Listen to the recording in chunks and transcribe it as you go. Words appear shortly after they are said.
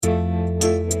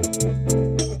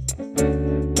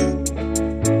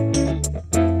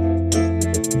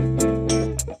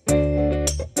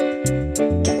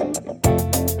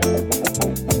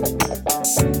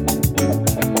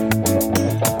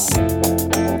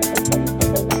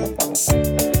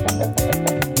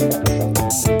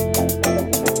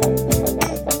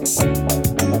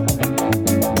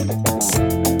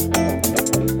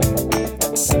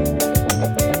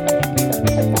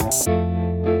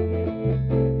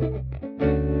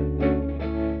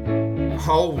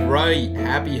All right,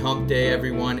 happy hump day,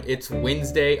 everyone. It's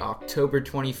Wednesday, October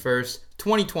 21st,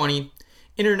 2020,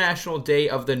 International Day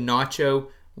of the Nacho,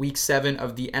 Week 7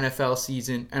 of the NFL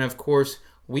season, and of course,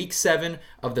 Week 7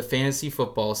 of the fantasy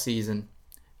football season.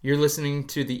 You're listening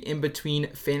to the In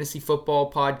Between Fantasy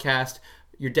Football podcast,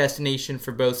 your destination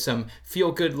for both some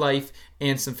feel-good life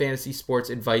and some fantasy sports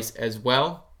advice as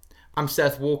well. I'm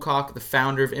Seth Woolcock, the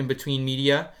founder of In Between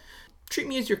Media. Treat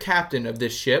me as your captain of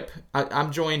this ship.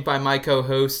 I'm joined by my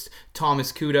co-hosts,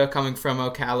 Thomas Kuda, coming from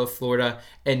Ocala, Florida,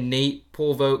 and Nate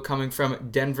Polvote, coming from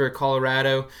Denver,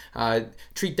 Colorado.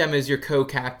 Treat them as your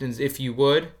co-captains if you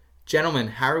would. Gentlemen,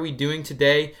 how are we doing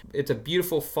today? It's a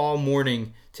beautiful fall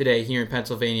morning today here in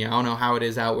Pennsylvania. I don't know how it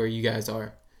is out where you guys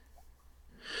are.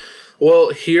 Well,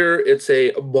 here it's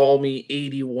a balmy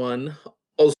 81.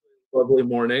 Also a lovely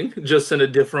morning, just in a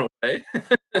different way.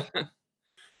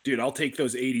 Dude, I'll take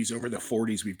those 80s over the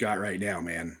 40s we've got right now,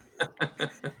 man.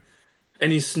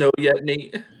 Any snow yet,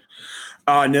 Nate?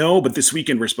 No, but this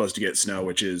weekend we're supposed to get snow,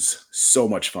 which is so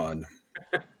much fun.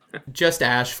 Just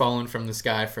ash falling from the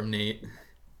sky from Nate.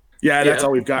 Yeah, that's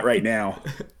all we've got right now.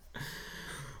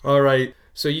 All right.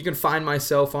 So you can find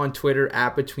myself on Twitter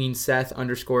at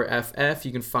 @BetweenSeth_FF.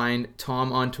 You can find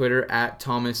Tom on Twitter at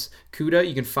Thomas Kuda.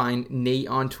 You can find Nate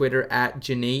on Twitter at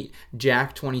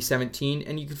JanateJack2017.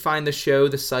 And you can find the show,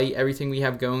 the site, everything we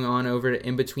have going on over at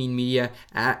In Between Media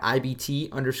at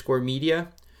IBT_media.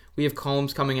 We have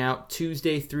columns coming out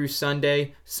Tuesday through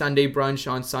Sunday, Sunday brunch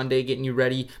on Sunday, getting you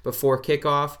ready before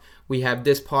kickoff. We have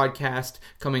this podcast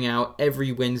coming out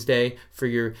every Wednesday for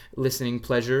your listening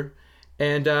pleasure.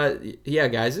 And yeah,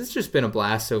 guys, it's just been a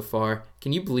blast so far.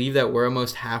 Can you believe that we're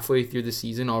almost halfway through the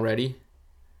season already?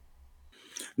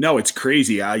 No, it's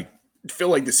crazy. I feel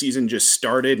like the season just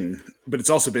started, but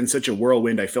it's also been such a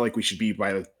whirlwind. I feel like we should be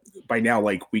by now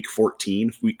like week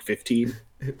 14, week 15.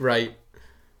 Right.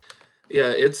 Yeah,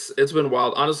 it's been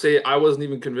wild. Honestly, I wasn't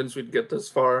even convinced we'd get this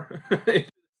far.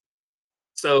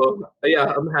 So,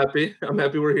 yeah, I'm happy. I'm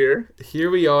happy we're here. Here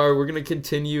we are. We're going to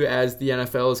continue as the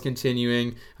NFL is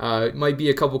continuing. It might be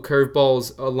a couple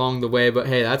curveballs along the way, but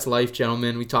hey, that's life,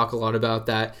 gentlemen. We talk a lot about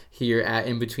that here at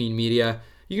In Between Media.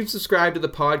 You can subscribe to the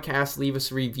podcast, leave us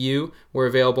a review. We're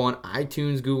available on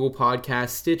iTunes, Google Podcasts,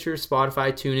 Stitcher,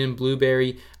 Spotify, TuneIn,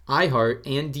 Blueberry, iHeart,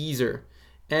 and Deezer.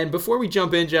 And before we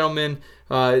jump in, gentlemen,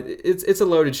 it's a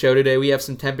loaded show today. We have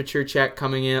some temperature check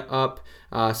coming up,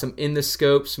 some in the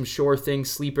scope, some sure things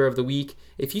sleeper of the week.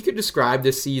 If you could describe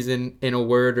this season in a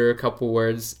word or a couple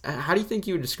words, how do you think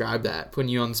you would describe that? Putting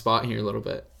you on the spot here a little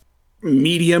bit.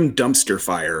 Medium dumpster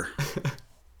fire.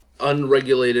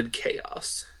 Unregulated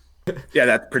chaos.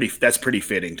 Yeah, that's pretty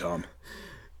fitting, Tom.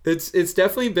 It's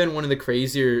definitely been one of the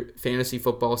crazier fantasy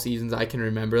football seasons I can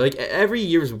remember. Like, every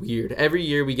year is weird. Every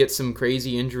year we get some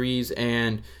crazy injuries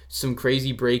and some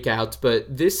crazy breakouts.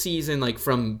 But this season, like,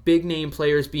 from big name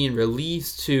players being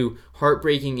released to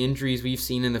heartbreaking injuries we've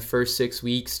seen in the first 6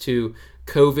 weeks to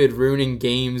COVID ruining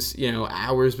games,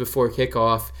 hours before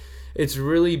kickoff, it's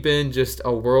really been just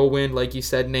a whirlwind, like you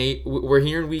said, Nate. We're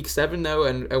here in week 7, though,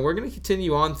 and we're going to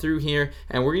continue on through here.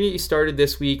 And we're going to get you started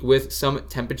this week with some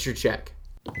temperature check.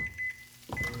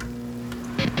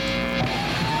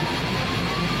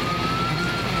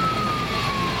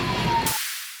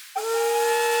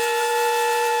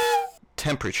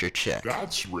 Temperature check.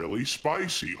 That's really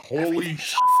spicy. Holy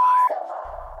shit.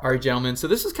 All right, gentlemen. So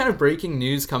this is kind of breaking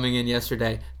news coming in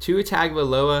yesterday. Tua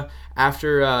Tagovailoa,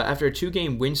 after a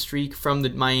 2-game win streak from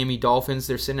the Miami Dolphins,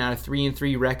 they're sitting at a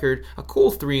 3-3 record, a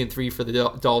cool 3-3 for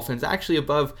the Dolphins, actually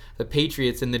above the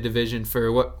Patriots in the division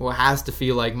for what has to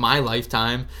feel like my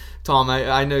lifetime. Tom,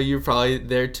 I know you're probably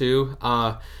there too.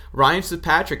 Ryan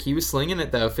Fitzpatrick, he was slinging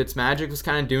it though. Fitzmagic was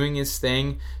kind of doing his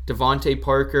thing. Devontae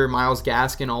Parker, Myles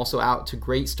Gaskin also out to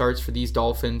great starts for these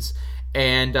Dolphins.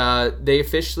 And they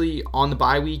officially, on the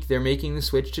bye week, they're making the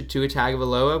switch to Tua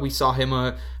Tagovailoa. We saw him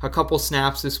a couple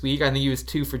snaps this week. I think he was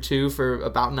 2 for 2 for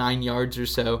about 9 yards or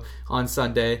so on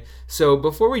Sunday. So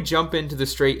before we jump into the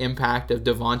straight impact of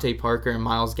Devontae Parker and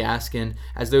Myles Gaskin,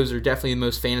 as those are definitely the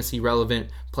most fantasy relevant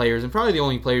players and probably the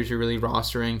only players you're really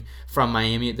rostering from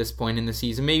Miami at this point in the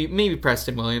season, maybe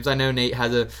Preston Williams. I know Nate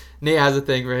has a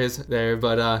thing for his there,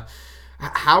 but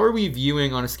how are we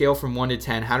viewing on a scale from 1 to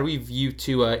 10? How do we view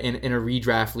Tua in a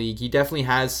redraft league? He definitely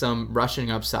has some rushing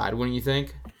upside, wouldn't you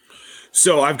think?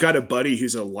 So I've got a buddy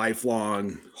who's a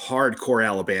lifelong hardcore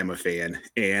Alabama fan,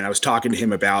 and I was talking to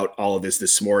him about all of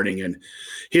this morning, and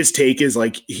his take is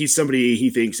like he's somebody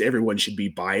he thinks everyone should be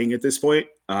buying at this point.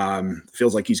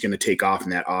 Feels like he's going to take off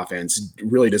in that offense.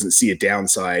 Really doesn't see a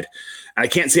downside. I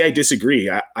can't say I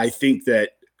disagree. I think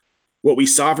that what we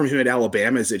saw from him at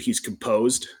Alabama is that he's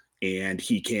composed and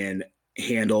he can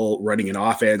handle running an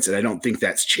offense, and I don't think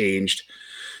that's changed.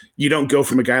 You don't go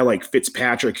from a guy like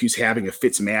Fitzpatrick, who's having a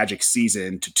Fitzmagic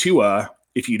season, to Tua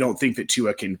if you don't think that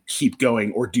Tua can keep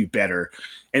going or do better.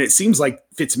 And it seems like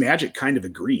Fitzmagic kind of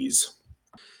agrees.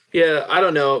 Yeah, I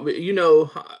don't know.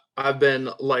 I've been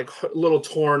like a little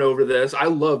torn over this. I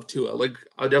love Tua. Like,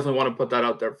 I definitely want to put that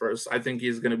out there first. I think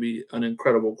he's going to be an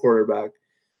incredible quarterback.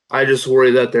 I just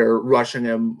worry that they're rushing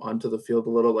him onto the field a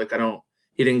little. Like,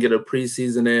 he didn't get a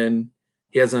preseason in.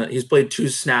 He's played 2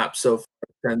 snaps so far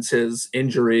since his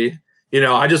injury.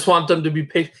 I just want them to be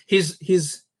picked. He's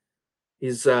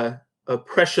a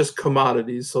precious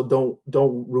commodity, so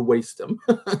don't waste him.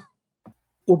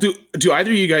 Well, do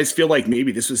either of you guys feel like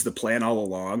maybe this was the plan all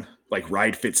along? Like,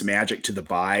 ride Fitzmagic to the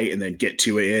bye and then get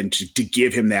Tua in to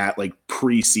give him that like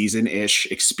preseason-ish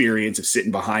experience of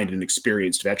sitting behind an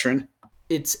experienced veteran?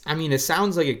 It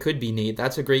sounds like it could be, Nate.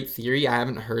 That's a great theory. I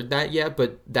haven't heard that yet,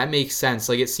 but that makes sense.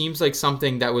 Like, it seems like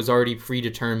something that was already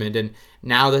predetermined, and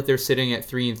now that they're sitting at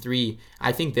 3-3,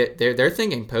 I think that they're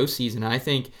thinking postseason. I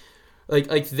think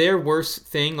like their worst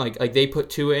thing, like they put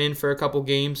Tua in for a couple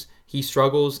games, he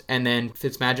struggles, and then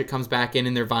Fitzmagic comes back in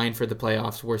and they're vying for the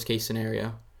playoffs, worst case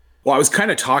scenario. Well, I was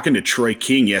kind of talking to Troy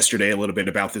King yesterday a little bit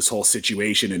about this whole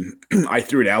situation, and I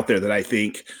threw it out there that I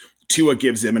think Tua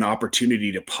gives them an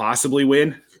opportunity to possibly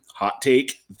win, hot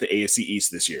take, the AFC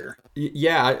East this year.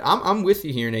 Yeah, I'm with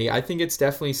you here, Nate. I think it's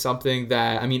definitely something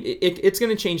that, it's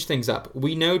going to change things up.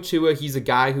 We know Tua, he's a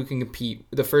guy who can compete.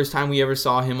 The first time we ever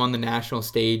saw him on the national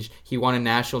stage, he won a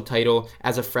national title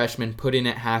as a freshman, put in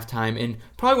at halftime, in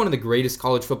probably one of the greatest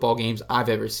college football games I've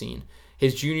ever seen.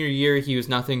 His junior year, he was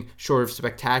nothing short of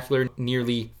spectacular,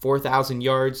 nearly 4,000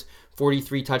 yards,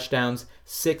 43 touchdowns,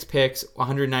 6 picks,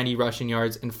 190 rushing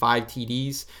yards, and 5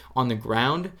 TDs on the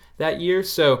ground that year.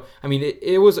 So,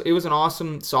 it was an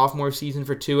awesome sophomore season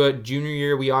for Tua. Junior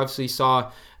year, we obviously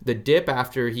saw the dip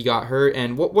after he got hurt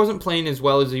and wasn't playing as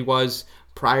well as he was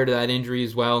prior to that injury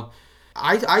as well.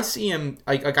 I see him,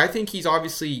 I think he's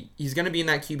going to be in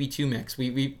that QB2 mix.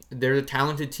 They're a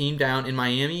talented team down in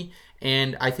Miami,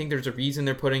 and I think there's a reason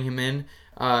they're putting him in.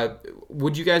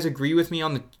 Would you guys agree with me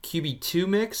on the QB2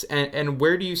 mix? And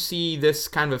where do you see this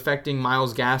kind of affecting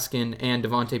Myles Gaskin and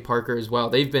Devontae Parker as well?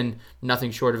 They've been nothing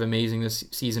short of amazing this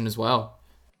season as well.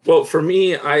 Well, for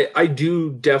me, I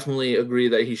do definitely agree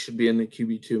that he should be in the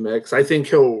QB2 mix. I think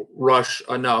he'll rush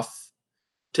enough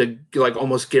to like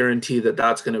almost guarantee that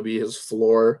that's going to be his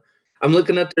floor. I'm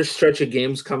looking at their stretch of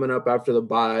games coming up after the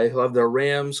bye. He'll have the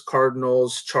Rams,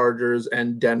 Cardinals, Chargers,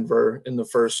 and Denver in the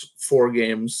first 4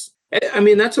 games.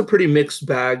 That's a pretty mixed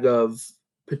bag of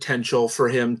potential for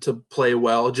him to play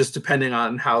well, just depending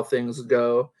on how things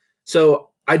go. So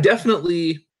I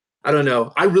don't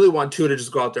know. I really want Tua to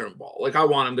just go out there and ball. Like, I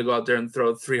want him to go out there and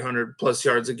throw 300 plus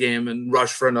yards a game and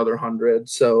rush for another 100.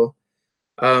 So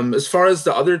as far as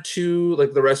the other 2,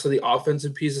 like the rest of the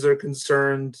offensive pieces are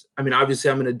concerned, obviously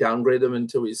I'm going to downgrade them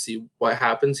until we see what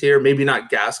happens here. Maybe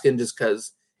not Gaskin, just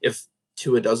because if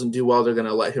Tua doesn't do well, they're going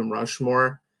to let him rush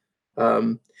more.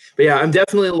 But yeah, I'm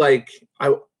definitely like,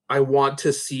 I want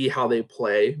to see how they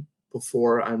play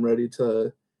before I'm ready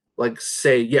to like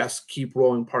say, yes, keep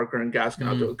rolling Parker and Gaskin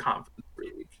out there with confidence for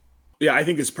a week. Yeah, I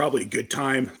think it's probably a good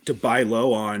time to buy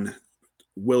low on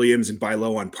Williams and buy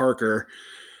low on Parker,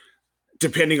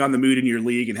 depending on the mood in your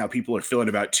league and how people are feeling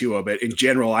about Tua. But in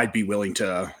general, I'd be willing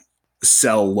to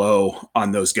sell low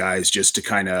on those guys just to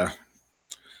kind of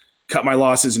cut my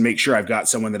losses and make sure I've got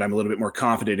someone that I'm a little bit more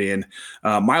confident in.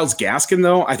 Myles Gaskin,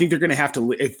 though, I think they're going to have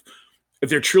to, if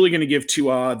they're truly going to give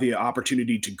Tua the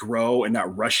opportunity to grow and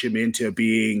not rush him into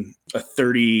being a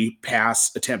 30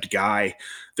 pass attempt guy,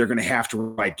 they're going to have to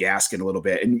ride Gaskin a little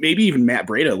bit, and maybe even Matt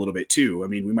Breida a little bit too.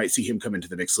 We might see him come into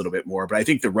the mix a little bit more, but I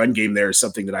think the run game there is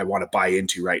something that I want to buy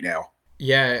into right now.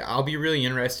 Yeah, I'll be really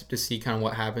interested to see kind of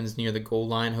what happens near the goal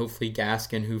line. Hopefully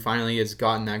Gaskin, who finally has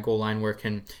gotten that goal line work,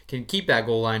 can keep that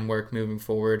goal line work moving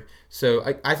forward. So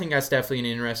I think that's definitely an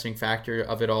interesting factor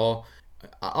of it all.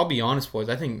 I'll be honest, boys,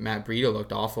 I think Matt Breida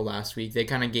looked awful last week. They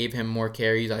kind of gave him more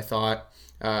carries, I thought,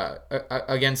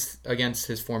 against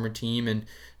his former team. And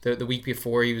the week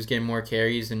before, he was getting more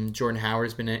carries, and Jordan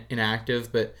Howard's been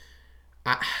inactive. But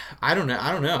I don't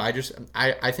know.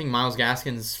 I think Myles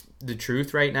Gaskin's the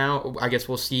truth right now. I guess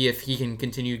we'll see if he can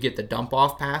continue to get the dump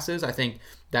off passes. I think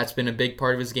that's been a big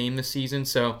part of his game this season.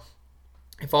 So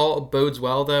if all bodes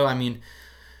well, though,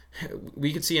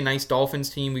 we could see a nice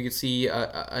Dolphins team. We could see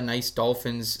some nice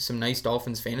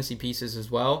Dolphins fantasy pieces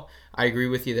as well. I agree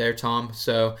with you there, Tom.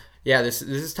 So yeah, this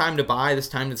is time to buy, this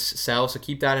time to sell. So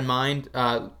keep that in mind.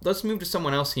 Let's move to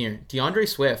someone else here. DeAndre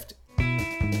Swift.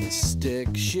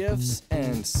 Stick shifts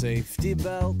and safety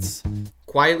belts.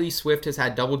 Quietly, Swift has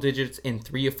had double digits in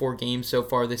 3 of 4 games so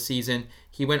far this season.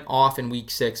 He went off in Week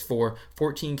 6 for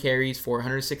 14 carries for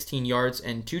 116 yards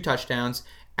and 2 touchdowns,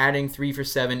 adding 3 for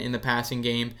 7 in the passing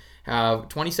game.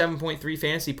 27.3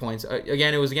 fantasy points.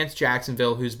 Again, it was against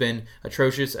Jacksonville, who's been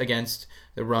atrocious against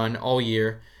the run all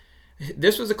year.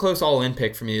 This was a close all-in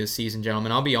pick for me this season,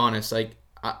 gentlemen. I'll be honest.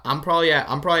 I'm probably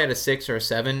at a 6 or a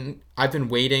 7. I've been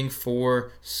waiting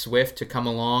for Swift to come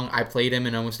along. I played him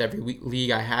in almost every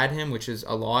league I had him, which is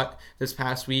a lot this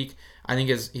past week. I think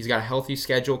he's got a healthy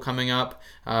schedule coming up.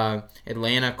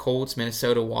 Atlanta, Colts,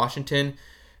 Minnesota, Washington.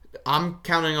 I'm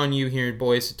counting on you here,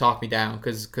 boys, to talk me down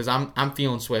because I'm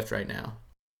feeling Swift right now.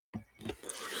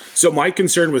 So my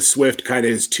concern with Swift kind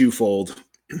of is twofold.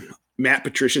 Matt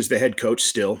Patricia's the head coach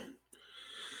still,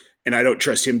 and I don't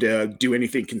trust him to do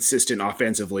anything consistent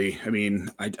offensively. I mean,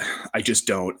 I just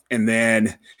don't. And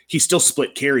then he still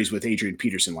split carries with Adrian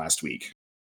Peterson last week.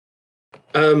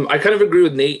 I kind of agree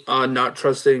with Nate on not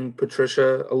trusting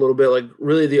Patricia a little bit. Like,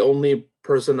 really the only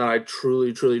person that I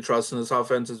truly trust in this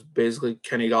offense is basically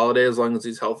Kenny Golladay, as long as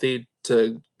he's healthy,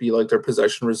 to be like their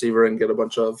possession receiver and get a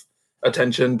bunch of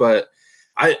attention. But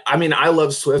I mean, I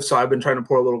love Swift, so I've been trying to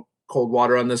pour a little cold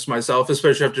water on this myself,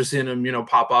 especially after seeing him,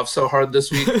 pop off so hard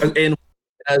this week and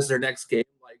as their next game.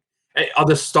 Like,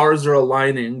 the stars are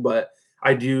aligning, but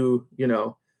I do,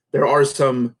 there are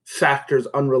some factors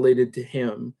unrelated to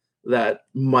him that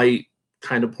might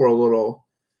kind of pour a little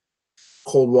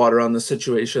cold water on the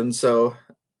situation. So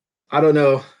I don't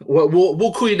know.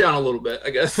 We'll cool you down a little bit,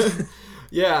 I guess.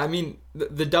 Yeah, I mean,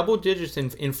 the double digits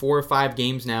in 4 or 5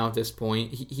 games now at this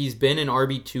point. He's been an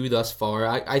RB2 thus far.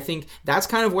 I think that's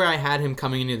kind of where I had him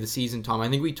coming into the season, Tom. I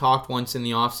think we talked once in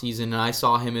the offseason, and I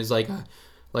saw him as like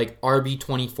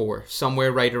RB24,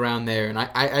 somewhere right around there. And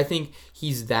I think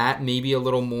he's that, maybe a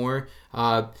little more.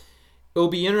 It'll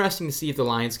be interesting to see if the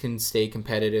Lions can stay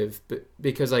competitive,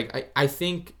 because I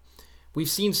think we've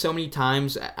seen so many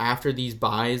times after these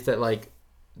buys that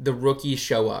the rookies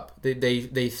show up.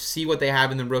 They see what they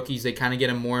have in the rookies. They kind of get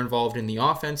them more involved in the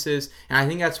offenses, and I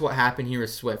think that's what happened here with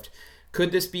Swift.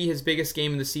 Could this be his biggest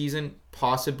game of the season?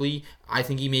 Possibly. I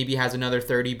think he maybe has another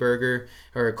 30-burger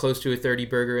or close to a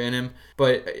 30-burger in him.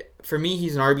 But for me,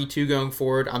 he's an RB2 going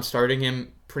forward. I'm starting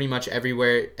him pretty much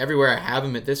everywhere I have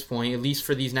him at this point, at least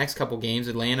for these next couple games.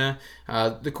 Atlanta,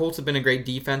 the Colts have been a great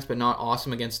defense, but not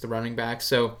awesome against the running back.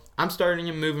 So I'm starting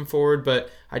him moving forward, but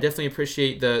I definitely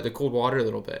appreciate the cold water a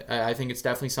little bit. I think it's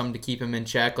definitely something to keep him in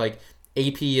check. Like,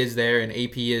 AP is there, and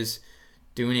AP is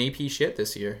doing AP shit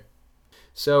this year.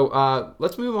 So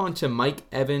let's move on to Mike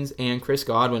Evans and Chris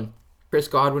Godwin. Chris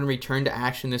Godwin returned to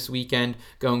action this weekend,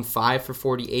 going 5 for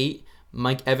 48.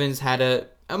 Mike Evans had a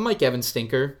Mike Evans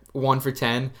stinker, 1 for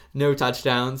 10, no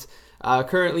touchdowns.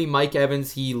 Currently, Mike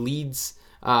Evans, he leads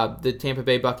the Tampa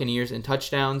Bay Buccaneers in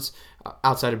touchdowns,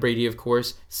 outside of Brady, of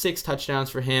course. 6 touchdowns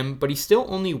for him, but he's still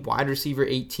only wide receiver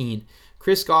 18.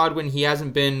 Chris Godwin, he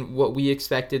hasn't been what we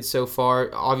expected so far.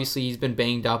 Obviously, he's been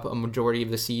banged up a majority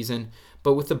of the season.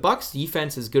 But with the Bucs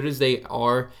defense as good as they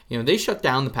are, they shut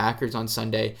down the Packers on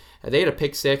Sunday. They had a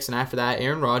pick 6, and after that,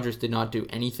 Aaron Rodgers did not do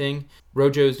anything.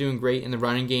 Rojo's doing great in the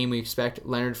running game. We expect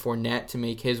Leonard Fournette to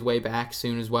make his way back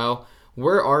soon as well.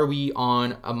 Where are we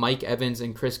on Mike Evans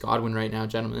and Chris Godwin right now,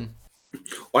 gentlemen?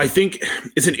 Well, I think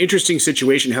it's an interesting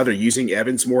situation how they're using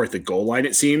Evans more at the goal line,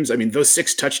 it seems. I mean, those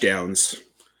 6 touchdowns,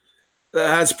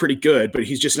 that's pretty good, but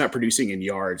he's just not producing in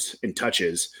yards and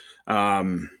touches.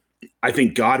 I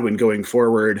think Godwin going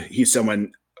forward, he's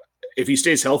someone, if he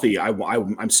stays healthy,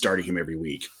 I'm starting him every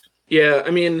week. Yeah, I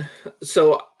mean,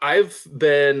 so I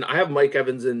have Mike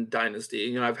Evans in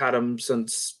Dynasty. I've had him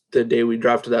since the day we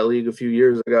drafted that league a few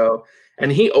years ago.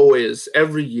 And he always,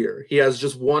 every year, he has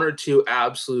just 1 or 2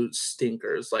 absolute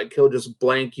stinkers. Like, he'll just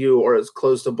blank you or as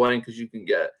close to blank as you can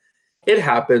get. It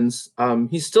happens.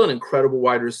 He's still an incredible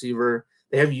wide receiver.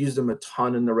 They have used him a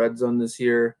ton in the red zone this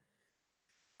year.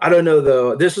 I don't know,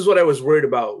 though. This is what I was worried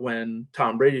about when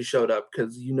Tom Brady showed up,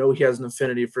 because he has an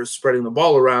affinity for spreading the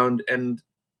ball around and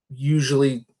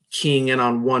usually keying in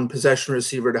on one possession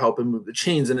receiver to help him move the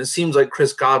chains. And it seems like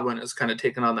Chris Godwin has kind of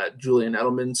taken on that Julian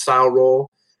Edelman style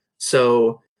role.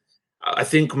 So I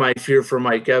think my fear for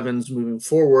Mike Evans moving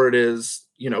forward is,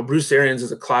 Bruce Arians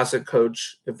is a classic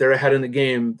coach. If they're ahead in the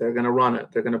game, they're going to run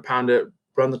it. They're going to pound it,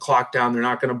 run the clock down. They're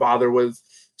not going to bother with,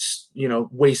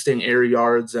 wasting air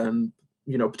yards and,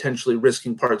 potentially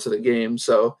risking parts of the game.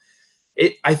 So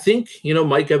I think,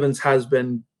 Mike Evans has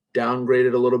been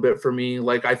downgraded a little bit for me.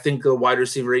 Like, I think the wide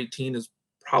receiver 18 is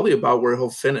probably about where he'll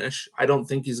finish. I don't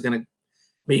think he's going to,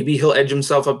 maybe he'll edge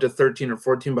himself up to 13 or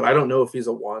 14, but I don't know if he's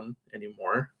a 1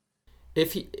 anymore.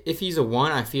 If he's a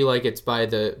 1, I feel like it's by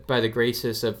the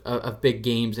graces of big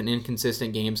games and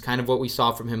inconsistent games, kind of what we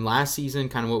saw from him last season,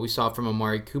 kind of what we saw from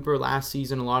Amari Cooper last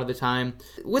season a lot of the time.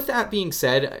 With that being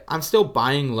said, I'm still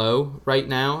buying low right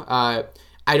now.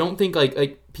 I don't think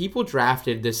like people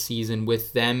drafted this season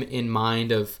with them in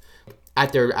mind of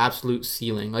at their absolute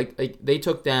ceiling. Like they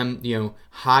took them,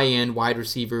 high end wide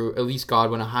receiver, at least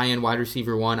Godwin, a high end wide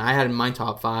receiver 1. I had him in my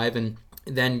top 5, and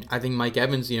then I think Mike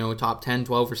Evans, a top 10,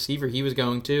 12 receiver, he was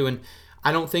going to. And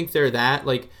I don't think they're that.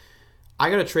 Like, I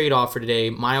got a trade offer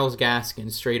today, Myles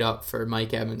Gaskin straight up for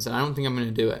Mike Evans, and I don't think I'm going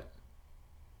to do it.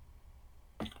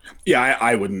 Yeah,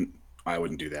 I wouldn't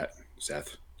do that,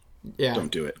 Seth. Yeah.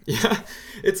 Don't do it. Yeah.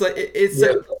 It's like,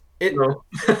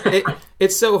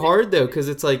 it's so hard, though, because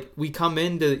it's like we come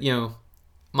into,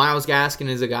 Myles Gaskin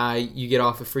is a guy you get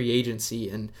off of free agency,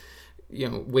 and,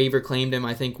 waiver claimed him,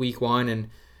 I think, week 1,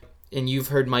 and you've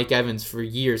heard Mike Evans for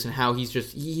years and how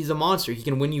he's a monster. He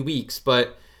can win you weeks,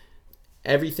 but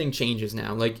everything changes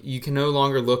now. Like, you can no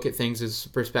longer look at things as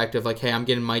perspective like, hey, I'm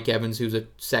getting Mike Evans, who's a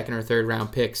 2nd or 3rd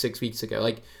round pick 6 weeks ago.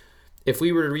 Like, if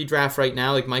we were to redraft right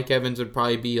now, like, Mike Evans would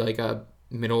probably be like a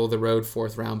middle of the road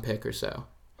 4th round pick or so.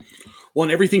 Well,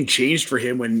 and everything changed for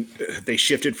him when they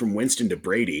shifted from Winston to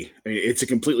Brady. I mean, it's a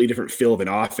completely different feel of an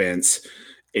offense.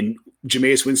 And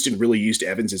Jameis Winston really used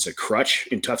Evans as a crutch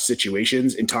in tough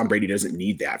situations, and Tom Brady doesn't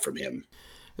need that from him.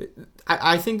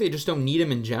 I think they just don't need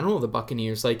him in general, the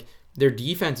Buccaneers. Like, their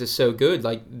defense is so good.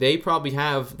 Like, they probably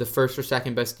have the 1st or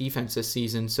 2nd best defense this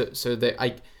season, so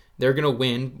that they're going to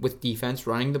win with defense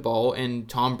running the ball and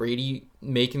Tom Brady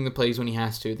making the plays when he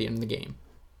has to at the end of the game.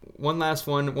 One last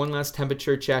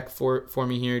temperature check for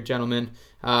me here, gentlemen.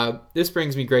 This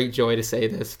brings me great joy to say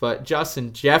this, but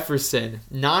Justin Jefferson,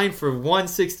 9 for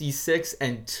 166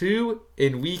 and 2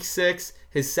 in week 6,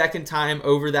 his 2nd time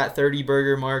over that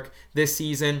 30-burger mark this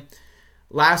season.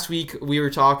 Last week, we were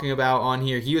talking about on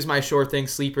here, he was my sure thing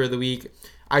sleeper of the week.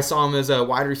 I saw him as a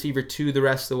wide receiver 2 the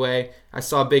rest of the way. I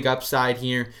saw a big upside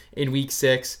here in week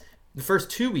 6. The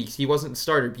first 2 weeks, he wasn't the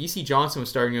starter. BC Johnson was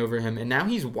starting over him, and now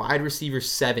he's wide receiver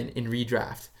 7 in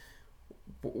redraft.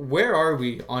 Where are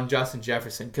we on Justin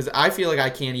Jefferson? Because I feel like I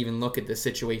can't even look at this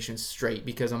situation straight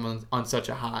because I'm on such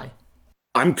a high.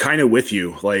 I'm kind of with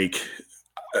you. Like,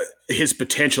 his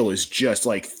potential is just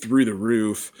like through the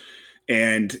roof.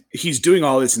 And he's doing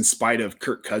all this in spite of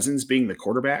Kirk Cousins being the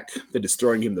quarterback that is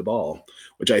throwing him the ball,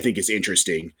 which I think is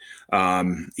interesting.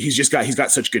 He's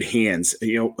got such good hands.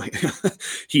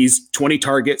 He's 20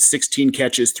 targets, 16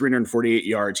 catches, 348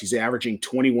 yards. He's averaging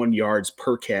 21 yards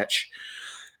per catch.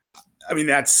 I mean,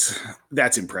 that's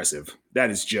impressive. That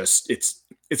is just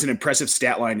it's an impressive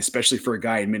stat line, especially for a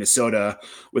guy in Minnesota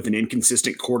with an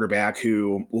inconsistent quarterback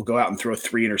who will go out and throw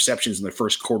 3 interceptions in the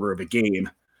first quarter of a game.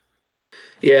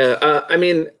 Yeah, I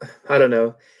mean, I don't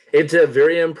know. It's a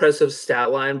very impressive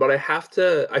stat line, but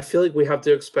I feel like we have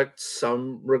to expect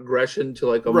some regression to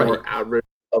like a more average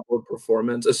level of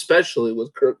performance, especially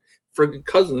with Kirk friggin'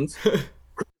 Cousins,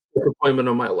 appointment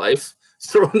of my life,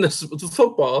 throwing this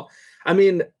football. I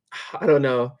mean, I don't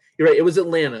know. You're right. It was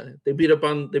Atlanta. They beat up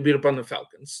on the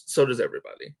Falcons. So does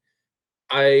everybody.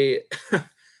 I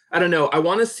don't know. I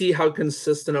want to see how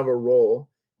consistent of a role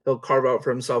he'll carve out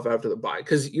for himself after the bye.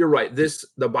 Because you're right.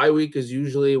 The bye week is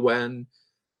usually when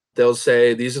they'll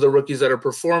say, these are the rookies that are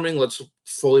performing. Let's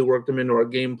fully work them into our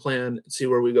game plan and see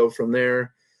where we go from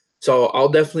there. So I'll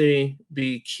definitely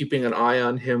be keeping an eye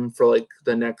on him for like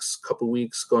the next couple of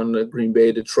weeks, going to Green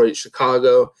Bay, Detroit,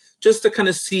 Chicago, just to kind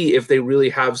of see if they really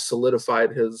have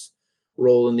solidified his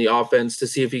role in the offense, to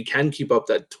see if he can keep up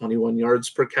that 21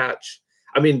 yards per catch.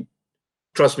 I mean,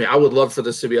 trust me, I would love for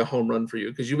this to be a home run for you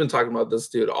because you've been talking about this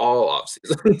dude all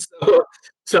offseason.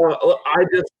 so I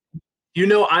just,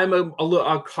 I'm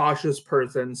a cautious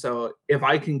person. So if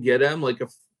I can get him, like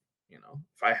if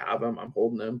I have him, I'm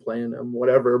holding him, playing him,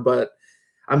 whatever. But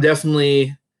I'm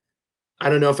definitely, I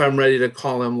don't know if I'm ready to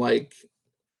call him like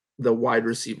the wide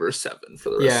receiver 7 for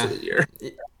the rest of the year.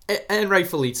 And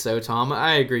rightfully so, Tom.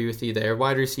 I agree with you there.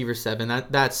 Wide receiver 7,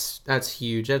 that's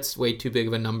huge. That's way too big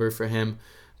of a number for him.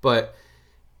 But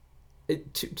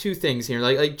two things here.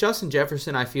 Like Justin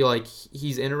Jefferson, I feel like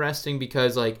he's interesting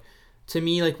because to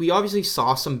me, we obviously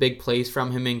saw some big plays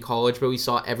from him in college, but we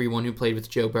saw everyone who played with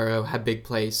Joe Burrow have big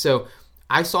plays. So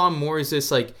I saw him more as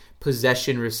this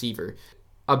possession receiver,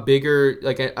 a bigger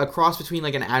a cross between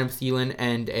an Adam Thielen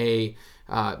and a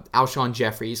Alshon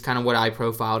Jeffrey is kind of what I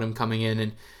profiled him coming in.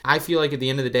 And I feel like at the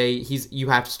end of the day, you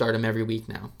have to start him every week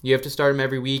now. You have to start him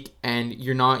every week, and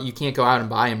you can't go out and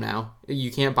buy him now. You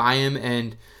can't buy him,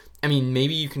 and I mean,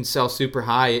 maybe you can sell super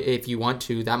high if you want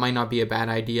to. That might not be a bad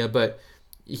idea, but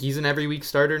he's an every week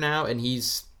starter now, and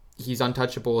he's he's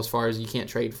untouchable as far as you can't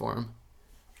trade for him.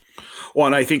 Well,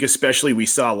 and I think especially we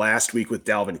saw last week with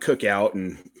Dalvin Cook out,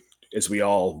 and as we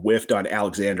all whiffed on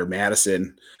Alexander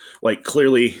Madison, like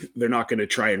clearly they're not going to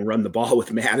try and run the ball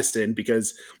with Madison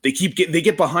because they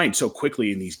get behind so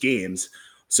quickly in these games.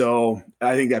 So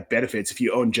I think that benefits if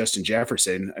you own Justin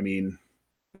Jefferson. I mean,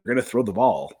 you're going to throw the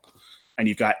ball. And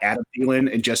you've got Adam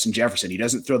Thielen and Justin Jefferson. He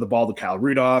doesn't throw the ball to Kyle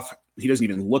Rudolph. He doesn't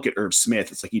even look at Irv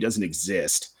Smith. It's like he doesn't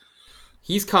exist.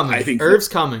 He's coming. I think Irv's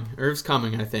coming. Irv's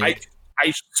coming, I think.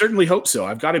 I certainly hope so.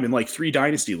 I've got him in like 3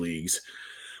 dynasty leagues.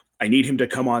 I need him to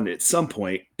come on at some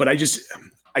point. But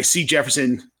I see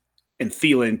Jefferson and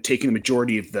Thielen taking the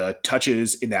majority of the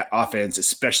touches in that offense,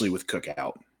 especially with Cook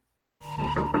out.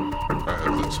 I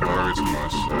have the target in my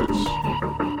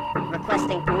sights.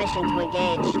 Requesting permission to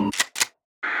engage.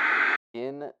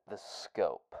 In the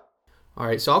scope. All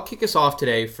right, so I'll kick us off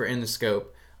today for In the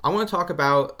Scope. I want to talk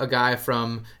about a guy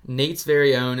from Nate's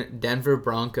very own Denver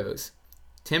Broncos,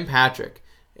 Tim Patrick.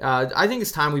 I think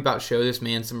it's time we about show this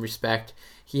man some respect.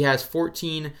 He has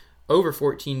over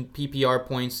 14 PPR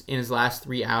points in his last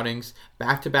 3 outings,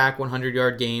 back-to-back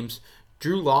 100-yard games.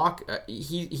 Drew Lock,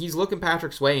 he's looking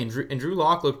Patrick's way, and Drew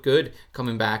Lock looked good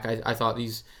coming back. I thought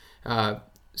these.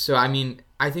 So I mean,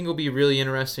 I think it'll be really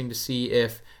interesting to see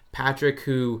if Patrick,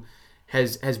 who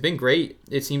has been great,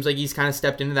 it seems like he's kind of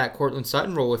stepped into that Cortland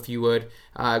Sutton role, if you would.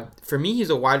 For me, he's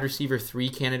a wide receiver 3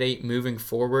 candidate moving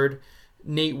forward.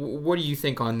 Nate, what do you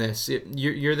think on this?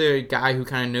 You're the guy who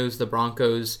kind of knows the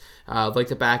Broncos like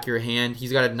the back of your hand.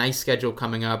 He's got a nice schedule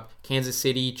coming up: Kansas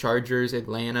City, Chargers,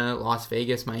 Atlanta, Las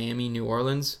Vegas, Miami, New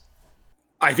Orleans.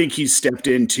 I think he's stepped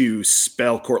in to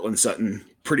spell Cortland Sutton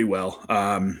pretty well.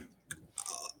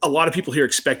 A lot of people here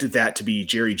expected that to be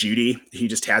Jerry Jeudy. He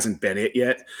just hasn't been it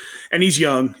yet. And he's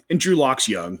young, and Drew Lock's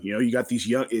young. You know, you got these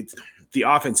young – the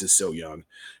offense is so young.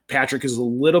 Patrick is a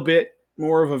little bit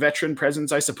more of a veteran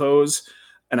presence, I suppose.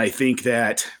 And I think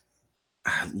that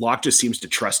Lock just seems to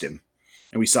trust him.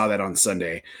 And we saw that on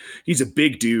Sunday. He's a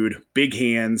big dude, big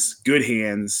hands, good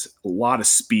hands, a lot of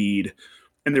speed.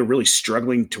 And they're really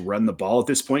struggling to run the ball at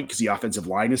this point because the offensive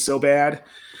line is so bad.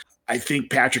 I think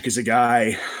Patrick is a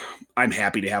guy I'm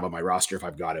happy to have on my roster if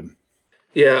I've got him.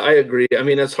 Yeah, I agree. I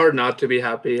mean, it's hard not to be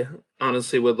happy,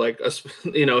 honestly, with like us,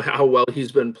 how well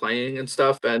he's been playing and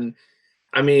stuff. And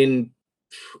I mean,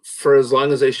 for as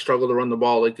long as they struggle to run the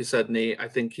ball, like you said, Nate, I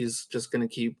think he's just going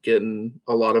to keep getting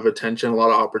a lot of attention, a lot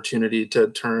of opportunity to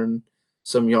turn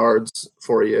some yards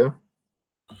for you.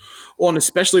 Well, and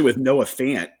especially with Noah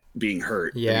Fant being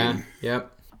hurt. Yeah,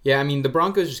 yep. Yeah, I mean, the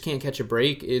Broncos just can't catch a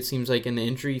break, it seems like, in the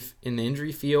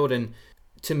injury field. And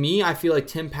to me, I feel like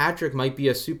Tim Patrick might be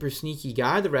a super sneaky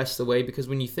guy the rest of the way, because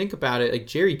when you think about it, like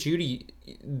Jerry Jeudy,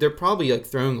 they're probably like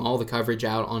throwing all the coverage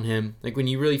out on him. Like when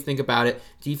you really think about it,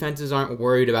 defenses aren't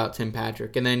worried about Tim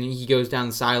Patrick, and then he goes down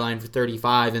the sideline for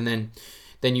 35, and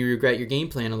then you regret your game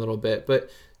plan a little bit. But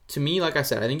to me, like I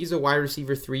said, I think he's a wide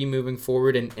receiver 3 moving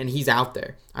forward, and he's out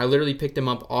there. I literally picked him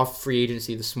up off free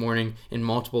agency this morning in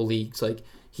multiple leagues. Like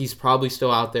he's probably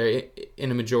still out there in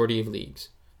a majority of leagues.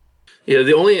 Yeah,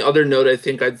 the only other note I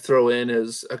think I'd throw in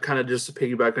is kind of just to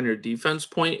piggyback on your defense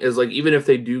point is like even if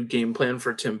they do game plan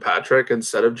for Tim Patrick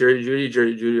instead of Jerry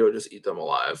Jeudy will just eat them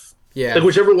alive. Yeah, like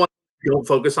whichever one you don't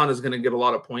focus on is going to get a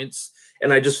lot of points,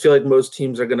 and I just feel like most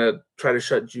teams are going to try to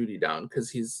shut Jeudy down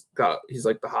because he's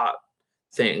like the hot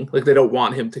thing. Like they don't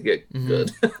want him to get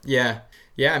good. Yeah.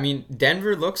 I mean,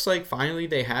 Denver looks like finally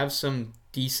they have some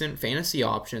decent fantasy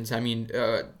options. I mean,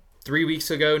 3 weeks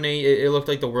ago, Nate, it looked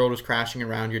like the world was crashing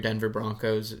around your Denver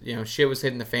Broncos. You know, shit was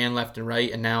hitting the fan left and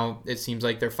right, and now it seems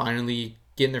like they're finally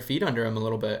getting their feet under them a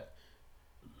little bit.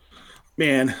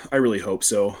 Man, I really hope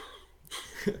so.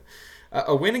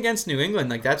 A win against New England,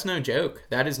 like that's no joke.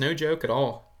 That is no joke at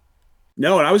all.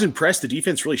 No, and I was impressed. The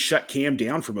defense really shut Cam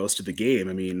down for most of the game.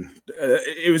 I mean,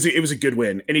 it was a good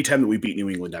win. Anytime that we beat New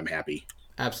England, I'm happy.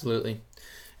 Absolutely.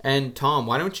 And Tom,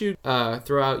 why don't you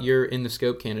throw out your In the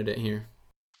Scope candidate here?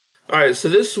 All right, so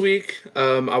this week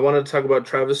I wanted to talk about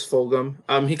Travis Fulgham.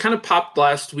 He kind of popped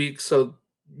last week, so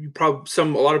a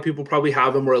lot of people probably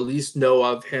have him or at least know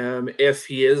of him. If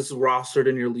he is rostered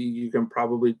in your league, you can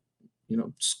probably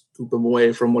scoop him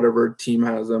away from whatever team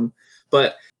has him.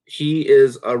 But he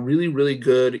is a really, really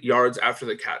good yards after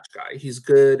the catch guy. He's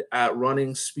good at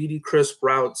running speedy, crisp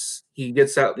routes. He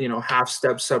gets that half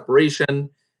step separation.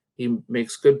 He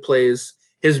makes good plays.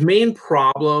 His main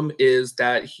problem is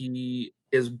that he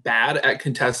is bad at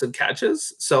contested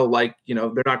catches. So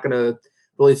they're not going to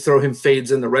really throw him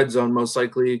fades in the red zone most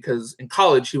likely because in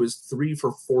college he was 3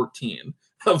 for 14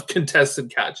 of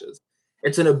contested catches.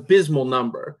 It's an abysmal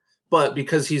number, but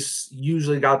because he's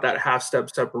usually got that half step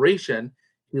separation,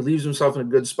 he leaves himself in a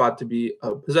good spot to be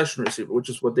a possession receiver, which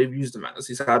is what they've used him as.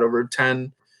 He's had over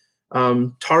 10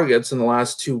 targets in the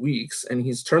last 2 weeks, and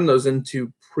he's turned those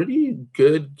into pretty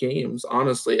good games,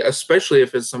 honestly, especially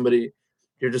if it's somebody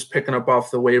you're just picking up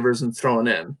off the waivers and throwing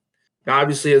in. Now,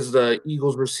 obviously, as the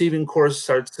Eagles receiving corps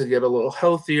starts to get a little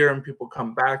healthier and people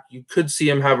come back, you could see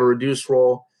him have a reduced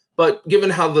role. But given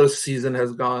how the season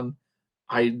has gone,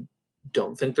 I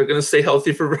don't think they're going to stay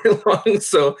healthy for very long.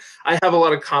 So I have a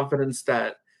lot of confidence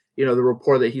that, the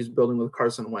rapport that he's building with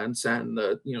Carson Wentz and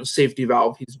the, safety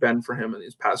valve he's been for him in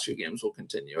these past few games will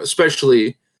continue,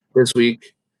 especially this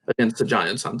week against the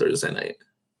Giants on Thursday night.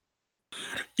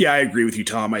 Yeah, I agree with you,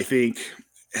 Tom. I think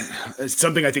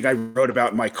something I wrote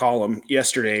about in my column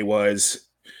yesterday was,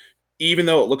 even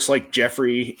though it looks like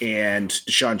Jeffrey and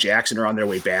Deshaun Jackson are on their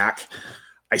way back,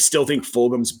 I still think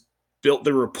Fulgham's built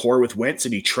the rapport with Wentz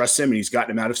and he trusts him, and he's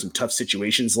gotten him out of some tough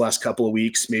situations the last couple of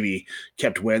weeks, maybe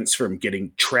kept Wentz from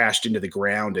getting trashed into the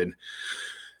ground, and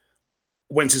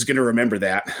Wentz is going to remember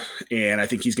that, and I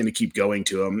think he's going to keep going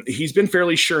to him. He's been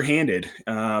fairly sure-handed.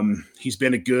 He's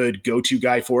been a good go-to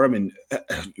guy for him, and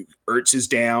Ertz is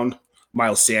down.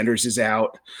 Miles Sanders is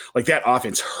out. Like, that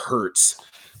offense hurts.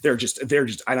 They're just,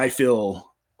 and I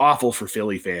feel awful for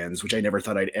Philly fans, which I never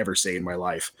thought I'd ever say in my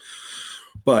life.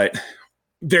 But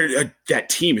that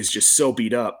team is just so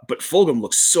beat up. But Fulgham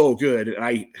looks so good, and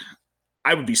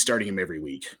I would be starting him every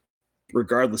week,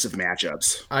 regardless of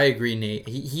matchups. I agree, Nate.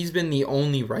 He's been the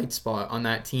only right spot on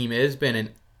that team. It has been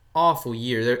an awful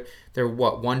year. They're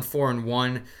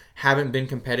 1-4-1, haven't been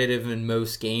competitive in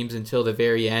most games until the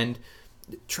very end.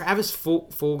 Travis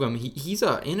Fulgham, he's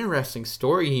an interesting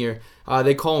story here.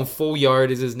 They call him Full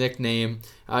Yard is his nickname.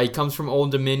 He comes from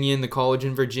Old Dominion, the college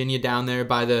in Virginia down there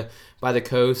by the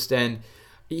coast, and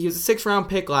he was a 6th round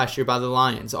pick last year by the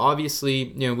Lions.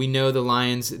 Obviously, we know the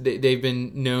Lions, they've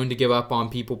been known to give up on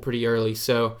people pretty early,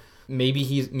 so maybe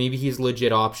he's a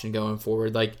legit option going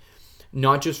forward. Like,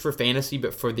 not just for fantasy,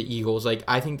 but for the Eagles. Like,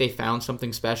 I think they found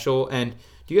something special. And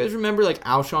do you guys remember, like,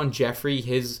 Alshon Jeffrey,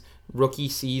 his rookie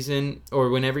season, or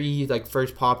whenever he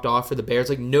first popped off for the Bears?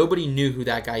 Like, nobody knew who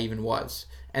that guy even was,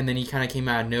 and then he kind of came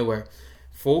out of nowhere.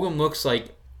 Fulgham looks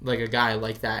like a guy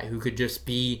like that who could just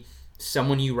be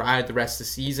someone you ride the rest of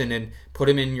the season and put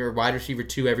him in your wide receiver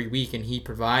 2 every week, and he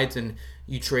provides, and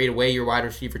you trade away your wide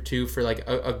receiver 2 for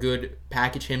a good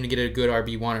package him to get a good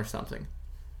RB1 or something.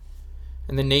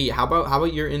 And then Nate, how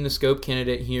about your in the scope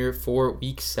candidate here for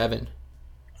week 7?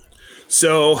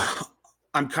 So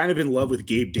I'm kind of in love with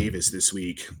Gabe Davis this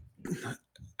week.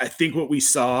 I think what we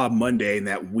saw Monday in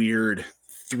that weird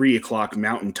 3:00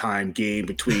 Mountain Time game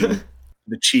between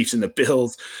the Chiefs and the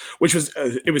Bills, which was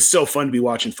it was so fun to be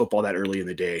watching football that early in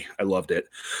the day. I loved it.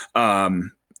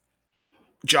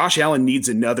 Josh Allen needs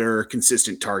another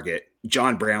consistent target.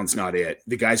 John Brown's not it.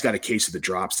 The guy's got a case of the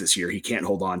drops this year. He can't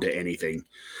hold on to anything.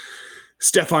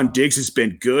 Stephon Diggs has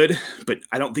been good, but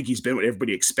I don't think he's been what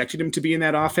everybody expected him to be in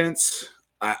that offense.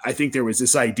 I think there was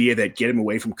this idea that get him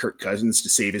away from Kirk Cousins to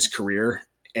save his career,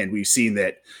 and we've seen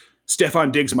that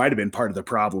Stephon Diggs might have been part of the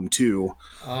problem too.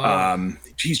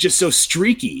 He's just so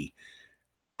streaky.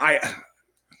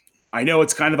 I know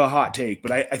it's kind of a hot take,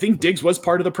 but I think Diggs was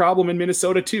part of the problem in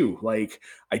Minnesota too. Like,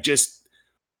 I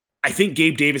think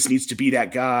Gabe Davis needs to be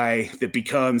that guy that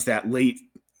becomes that late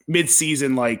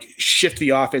mid-season, shift the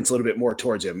offense a little bit more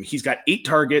towards him. He's got 8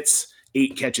 targets,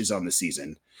 8 catches on the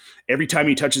season. Every time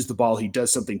he touches the ball, he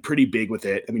does something pretty big with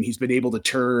it. I mean, he's been able to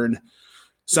turn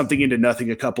something into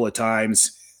nothing a couple of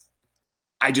times.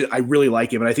 I really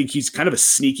like him, and I think he's kind of a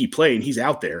sneaky play, and he's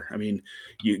out there. I mean,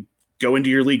 you go into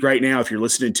your league right now if you're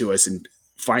listening to us and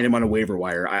find him on a waiver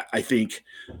wire. I think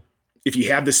if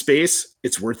you have the space,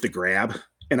 it's worth the grab,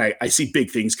 and I see big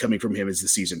things coming from him as the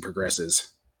season progresses.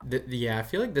 Yeah, I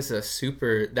feel like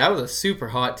that was a super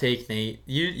hot take, Nate.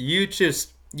 You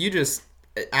just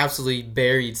absolutely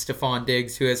buried Stephon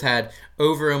Diggs, who has had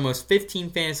over almost 15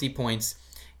 fantasy points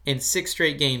in 6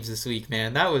 straight games this week,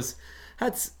 man.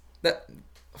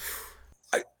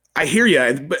 I hear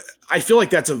you, but I feel like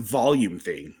that's a volume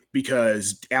thing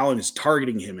because Allen is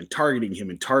targeting him and targeting him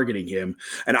and targeting him.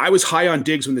 And I was high on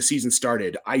Diggs when the season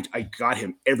started. I got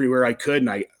him everywhere I could, and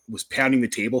I was pounding the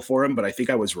table for him, but I think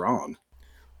I was wrong.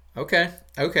 Okay.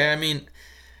 I mean,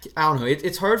 I don't know.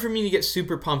 It's hard for me to get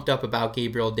super pumped up about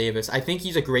Gabriel Davis. I think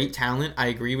he's a great talent. I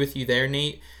agree with you there,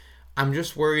 Nate. I'm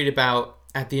just worried about,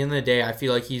 at the end of the day, I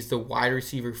feel like he's the wide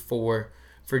receiver 4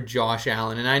 for Josh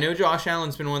Allen. And I know Josh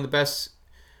Allen's been one of the best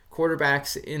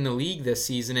quarterbacks in the league this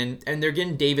season, and they're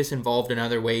getting Davis involved in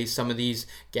other ways, some of these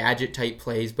gadget-type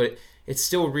plays, but it's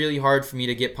still really hard for me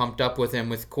to get pumped up with him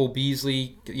with Cole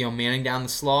Beasley, manning down the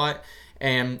slot.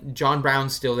 and John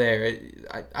Brown's still there.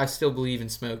 I still believe in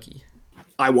Smokey.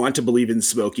 I want to believe in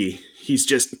Smokey. He's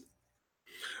just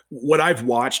what I've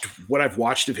watched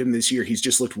of him this year. He's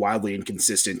just looked wildly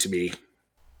inconsistent to me.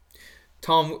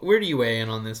 Tom, where do you weigh in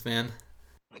on this, man?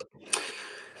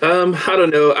 I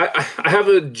don't know. I have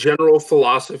a general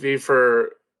philosophy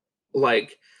for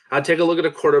like I take a look at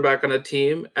a quarterback on a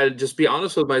team and just be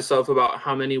honest with myself about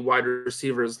how many wide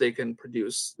receivers they can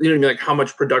produce. You know what I mean? Like how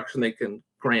much production they can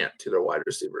grant to their wide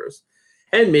receivers.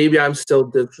 And maybe I'm still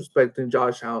disrespecting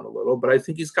Josh Allen a little, but I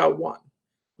think he's got one,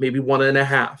 maybe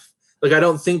 1.5. Like I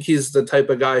don't think he's the type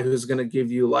of guy who's going to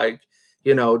give you like,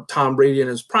 you know, Tom Brady in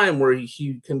his prime, where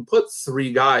he can put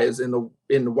 3 guys in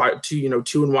wide 2, you know,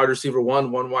 2 in wide receiver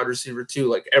 1, 1 wide receiver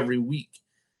 2, like every week.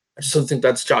 I just don't think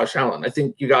that's Josh Allen. I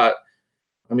think you got,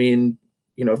 I mean,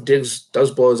 you know, if Diggs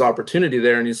does blow his opportunity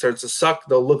there and he starts to suck,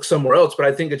 they'll look somewhere else. But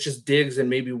I think it's just Diggs and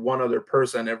maybe one other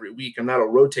person every week, and that'll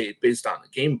rotate based on the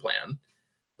game plan.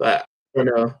 But I don't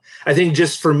know. I think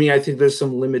just for me, I think there's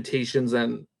some limitations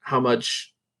on how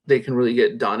much they can really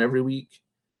get done every week,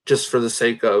 just for the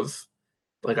sake of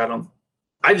like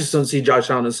I just don't see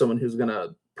Josh Allen as someone who's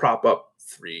gonna prop up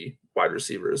 3 wide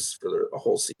receivers for a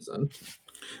whole season.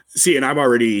 See, and I'm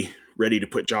already ready to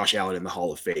put Josh Allen in the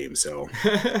Hall of Fame. So,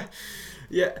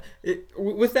 yeah.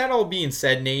 With that all being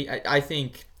said, Nate, I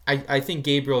think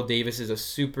Gabriel Davis is a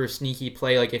super sneaky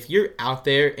play. Like if you're out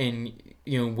there and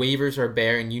you know waivers are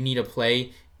bare and you need a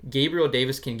play, Gabriel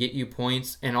Davis can get you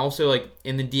points. And also like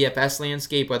in the DFS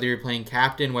landscape, whether you're playing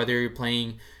captain, whether you're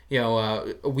playing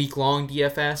a week-long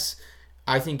DFS,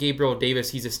 I think Gabriel Davis,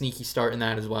 he's a sneaky start in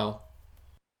that as well.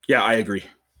 Yeah, I agree.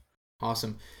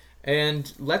 Awesome.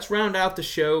 And let's round out the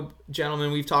show,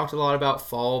 gentlemen. We've talked a lot about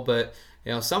fall, but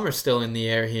summer's still in the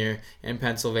air here in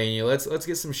Pennsylvania. Let's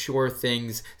get some sure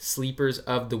things, sleepers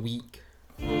of the week.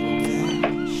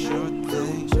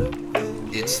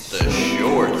 It's the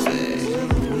sure thing.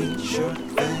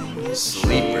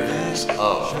 Sleepers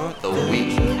of the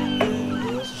week.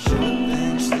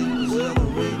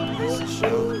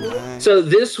 So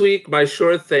this week, my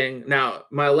sure thing. Now,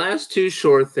 my last 2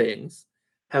 sure things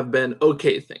have been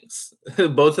okay things.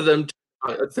 Both of them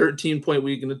a 13-point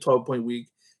week and a 12-point week.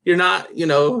 You're not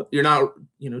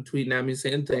tweeting at me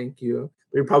saying thank you.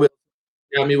 You're probably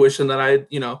at me wishing that I,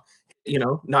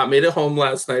 not made it home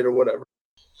last night or whatever.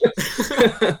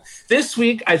 This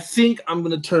week, I think I'm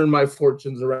going to turn my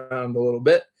fortunes around a little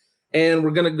bit, and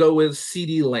we're going to go with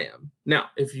CeeDee Lamb.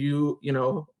 Now, if you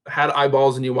had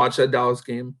eyeballs and you watched that Dallas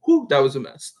game, that was a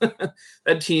mess.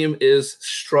 That team is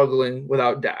struggling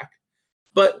without Dak.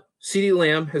 But CeeDee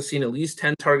Lamb has seen at least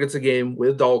 10 targets a game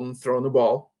with Dalton throwing the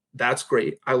ball. That's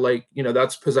great. I like,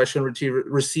 that's possession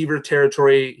receiver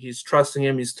territory. He's trusting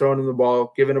him. He's throwing him the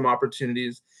ball, giving him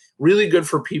opportunities. Really good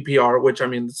for PPR, which I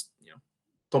mean,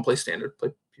 don't play standard, play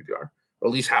PPR, or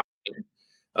at least half the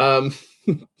game.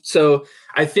 So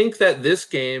I think that this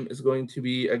game is going to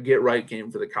be a get-right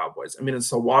game for the Cowboys. I mean,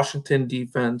 it's a Washington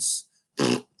defense.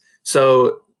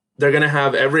 So they're going to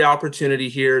have every opportunity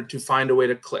here to find a way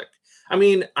to click. I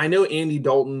mean, I know Andy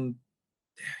Dalton,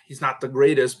 he's not the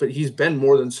greatest, but he's been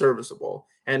more than serviceable.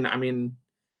 And, I mean,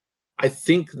 I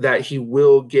think that he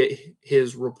will get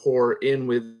his rapport in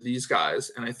with these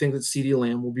guys, and I think that CeeDee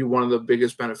Lamb will be one of the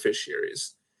biggest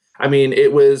beneficiaries. I mean,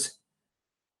 it was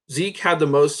Zeke had the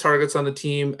most targets on the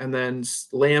team, and then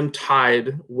Lamb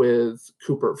tied with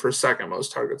Cooper for second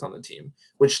most targets on the team,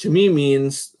 which to me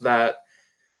means that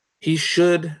he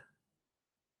should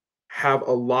have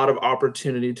a lot of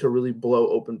opportunity to really blow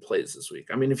open plays this week.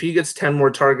 I mean, if he gets 10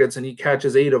 more targets and he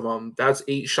catches 8 of them, that's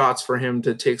 8 shots for him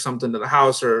to take something to the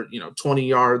house, or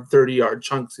 20-yard, 30-yard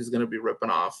chunks he's going to be ripping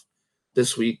off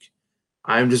this week.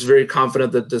 I'm just very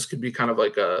confident that this could be kind of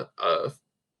like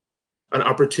an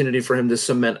opportunity for him to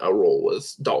cement a role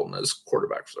with Dalton as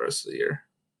quarterback for the rest of the year.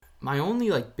 My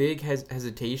only big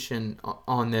hesitation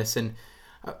on this, and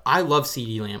I love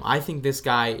CeeDee Lamb. I think this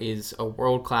guy is a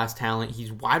world-class talent.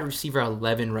 He's wide receiver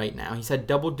 11 right now. He's had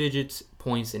double digits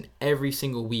points in every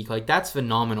single week. That's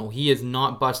phenomenal. He has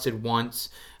not busted once.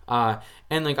 And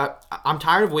I'm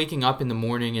tired of waking up in the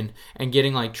morning and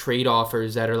getting trade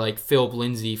offers that are Philip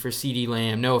Lindsay for CeeDee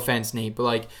Lamb. No offense, Nate,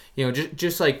 but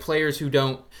just players who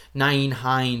don't, Nyheim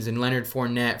Hines and Leonard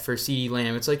Fournette for CeeDee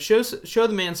Lamb. It's show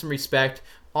the man some respect.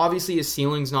 Obviously his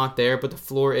ceiling's not there, but the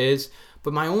floor is.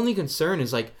 But my only concern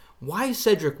is why is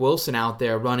Cedric Wilson out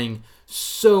there running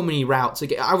so many routes?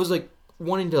 I was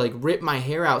wanting to rip my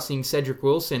hair out seeing Cedric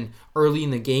Wilson early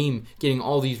in the game getting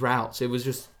all these routes. It was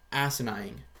just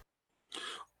asinine.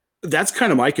 That's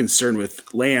kind of my concern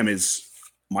with Lamb is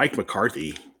Mike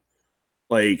McCarthy.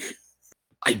 I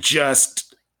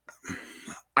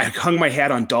hung my hat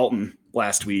on Dalton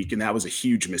last week, and that was a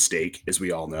huge mistake, as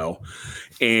we all know.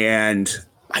 And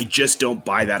I just don't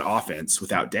buy that offense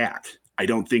without Dak. I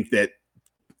don't think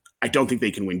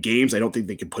they can win games. I don't think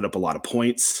they can put up a lot of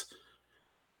points.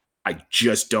 I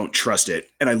just don't trust it.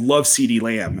 And I love CeeDee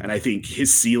Lamb, and I think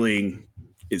his ceiling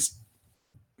is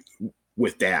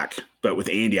with Dak, but with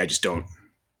Andy, I just don't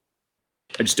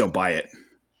buy it.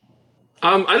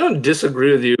 I don't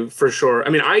disagree with you for sure. I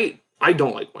mean, I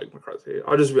don't like Mike McCarthy.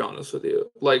 I'll just be honest with you.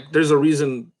 Like, there's a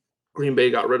reason Green Bay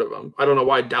got rid of him. I don't know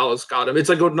why Dallas got him. It's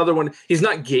like another one. He's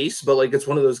not Gase, but like it's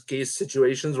one of those Gase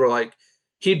situations where like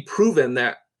he'd proven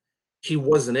that he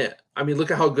wasn't it. I mean,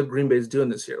 look at how good Green Bay's doing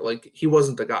this year. Like, he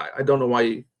wasn't the guy. I don't know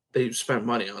why they spent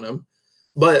money on him,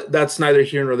 but that's neither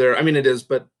here nor there. I mean, it is,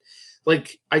 but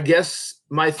like, I guess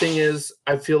my thing is,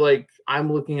 I feel like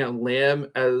I'm looking at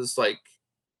Lamb as like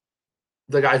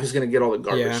the guy who's going to get all the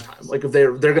garbage time. Like, if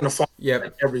they're going to fall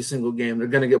every single game, they're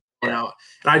going to get blown out.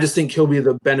 And I just think he'll be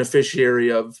the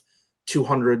beneficiary of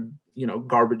 200,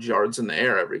 garbage yards in the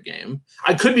air every game.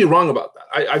 I could be wrong about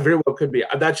that. I very well could be.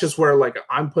 That's just where like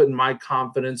I'm putting my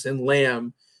confidence in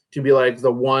Lamb to be like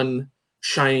the one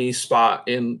shiny spot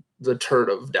in the turd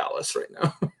of Dallas right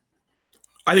now.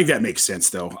 I think that makes sense,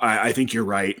 though. I think you're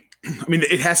right. I mean,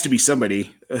 it has to be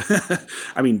somebody.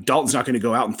 I mean, Dalton's not going to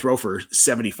go out and throw for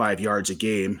 75 yards a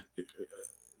game.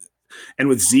 And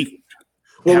with Zeke,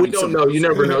 well, we don't know. You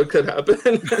never know. It could happen.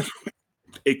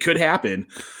 It could happen.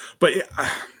 But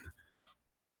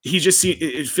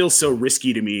it feels so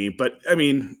risky to me. But, I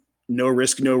mean, no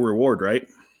risk, no reward, right?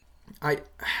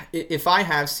 If I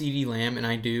have CeeDee Lamb, and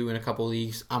I do in a couple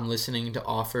leagues, I'm listening to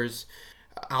offers.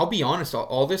 I'll be honest,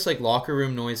 all this like locker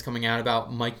room noise coming out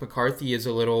about Mike McCarthy is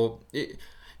a little.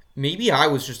 Maybe I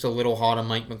was just a little hot on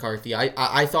Mike McCarthy.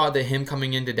 I thought that him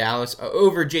coming into Dallas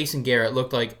over Jason Garrett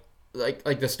looked like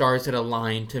the stars had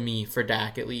aligned to me for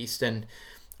Dak at least. And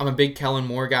I'm a big Kellen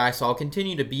Moore guy, so I'll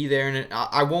continue to be there. And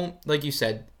I won't, like you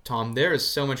said, Tom. There is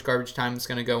so much garbage time that's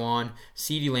going to go on.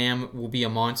 CeeDee Lamb will be a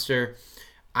monster.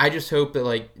 I just hope that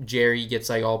like Jerry gets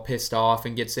like all pissed off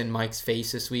and gets in Mike's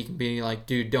face this week and being like,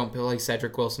 dude, don't play like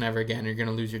Cedric Wilson ever again. You're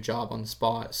gonna lose your job on the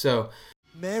spot. So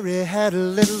Mary had a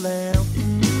little lamb.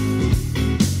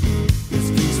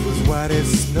 His face was white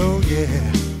as snow,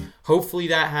 yeah. Hopefully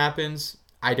that happens.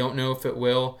 I don't know if it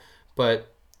will,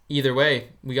 but either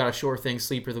way, we got a sure thing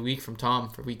sleeper of the week from Tom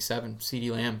for week 7,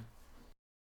 CeeDee Lamb.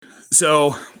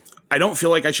 So I don't feel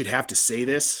like I should have to say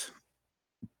this,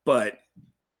 but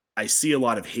I see a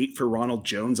lot of hate for Ronald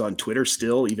Jones on Twitter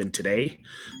still, even today.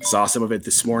 Saw some of it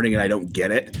this morning, and I don't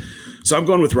get it. So I'm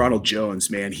going with Ronald Jones,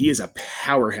 man. He is a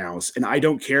powerhouse, and I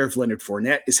don't care if Leonard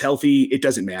Fournette is healthy. It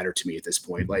doesn't matter to me at this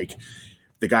point. Like,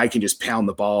 the guy can just pound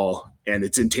the ball, and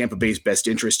it's in Tampa Bay's best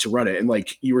interest to run it. And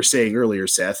like you were saying earlier,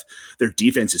 Seth, their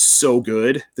defense is so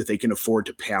good that they can afford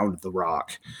to pound the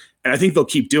rock. And I think they'll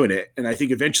keep doing it. And I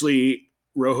think eventually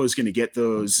Rojo's going to get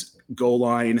those goal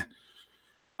line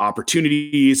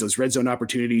opportunities, those red zone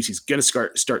opportunities. He's going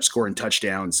to start scoring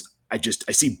touchdowns. I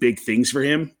see big things for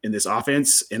him in this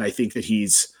offense. And I think that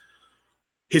his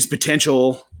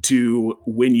potential to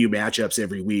win you matchups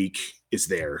every week is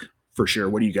there for sure.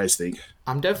 What do you guys think?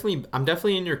 I'm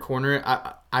definitely in your corner.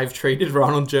 I've traded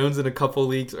Ronald Jones in a couple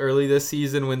leagues early this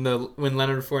season when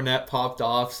Leonard Fournette popped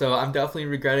off. So I'm definitely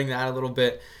regretting that a little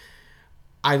bit.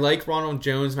 I like Ronald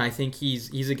Jones, and I think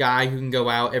he's a guy who can go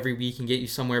out every week and get you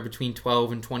somewhere between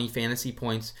 12 and 20 fantasy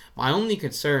points. My only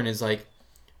concern is, like,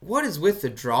 what is with the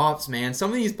drops, man?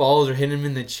 Some of these balls are hitting him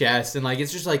in the chest, and, like,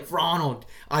 it's just like, Ronald,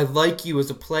 I like you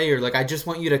as a player. Like, I just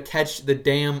want you to catch the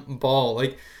damn ball.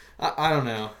 Like, I don't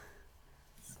know.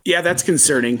 Yeah, that's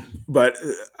concerning, but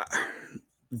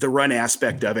the run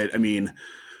aspect of it, I mean,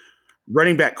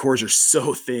 running back cores are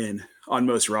so thin on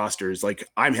most rosters. Like,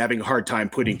 I'm having a hard time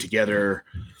putting together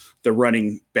the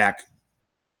running back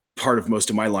part of most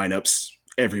of my lineups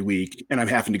every week. And I'm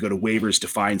having to go to waivers to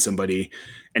find somebody.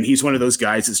 And he's one of those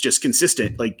guys that's just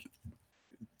consistent. Like,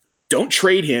 don't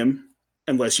trade him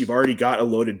unless you've already got a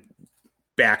loaded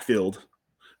backfield.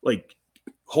 Like,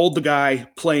 hold the guy,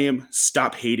 play him,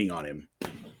 stop hating on him.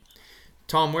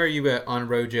 Tom, where are you at on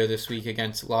Rojo this week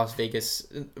against Las Vegas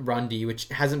Run D, which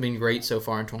hasn't been great so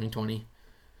far in 2020?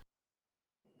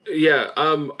 Yeah,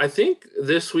 I think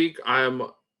this week I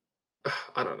don't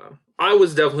know. I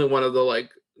was definitely one of the, like,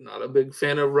 not a big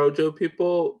fan of Rojo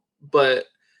people, but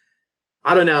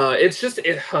I don't know. It's just,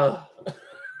 it's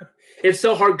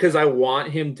so hard because I want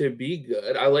him to be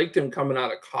good. I liked him coming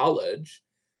out of college.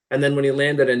 And then when he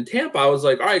landed in Tampa, I was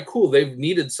like, all right, cool. They've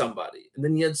needed somebody. And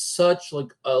then he had such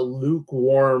like a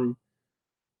lukewarm,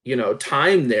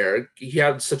 time there. He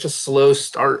had such a slow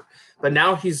start. but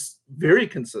now he's very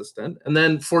consistent. And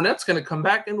then Fournette's going to come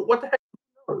back, and what the heck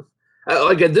knows?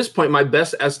 Like at this point, my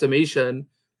best estimation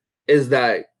is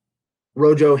that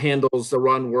Rojo handles the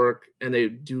run work and they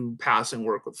do passing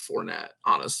work with Fournette,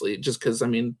 honestly, just because, I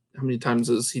mean, how many times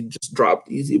has he just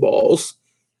dropped easy balls?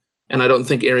 And I don't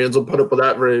think Arians will put up with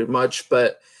that very much.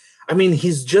 But, I mean,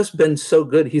 he's just been so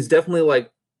good. He's definitely, like,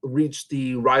 reached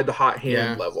the ride the hot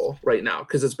hand level right now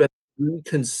because it's been really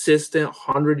consistent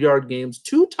 100-yard games,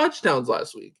 2 touchdowns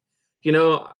last week, you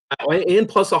know, and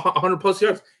plus 100-plus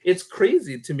yards. It's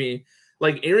crazy to me.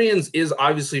 Like, Arians is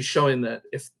obviously showing that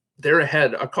if they're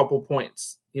ahead a couple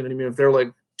points, you know what I mean? If they're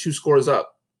like 2 scores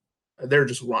up, they're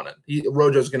just running.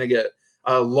 Rojo's going to get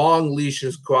a long leash,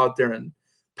 just go out there and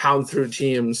pound through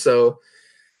teams. So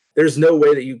there's no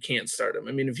way that you can't start him.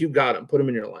 I mean, if you got him, put him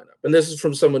in your lineup. And this is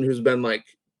from someone who's been like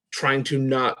trying to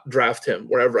not draft him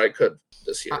wherever I could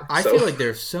this year. I feel like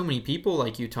there's so many people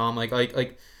like you, Tom. Like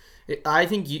I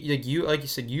think you like you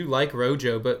said, you like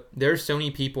Rojo, but there's so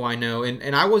many people I know,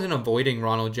 and I wasn't avoiding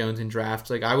Ronald Jones in drafts.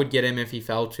 Like I would get him if he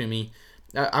fell to me.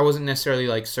 I wasn't necessarily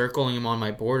like circling him on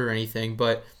my board or anything,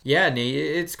 but yeah, Nate,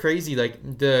 it's crazy. Like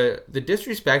the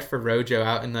disrespect for Rojo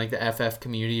out in like the FF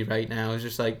community right now is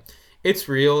just like, it's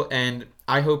real, and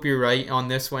I hope you're right on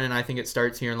this one, and I think it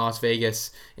starts here in Las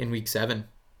Vegas in Week 7.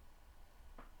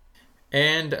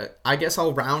 And I guess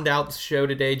I'll round out the show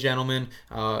today, gentlemen.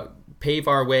 Pave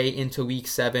our way into Week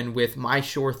 7 with my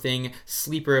sure thing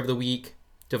sleeper of the week,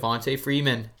 Devontae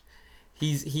Freeman.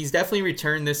 He's definitely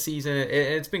returned this season.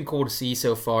 It's been cool to see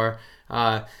so far.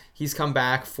 He's come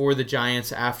back for the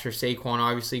Giants after Saquon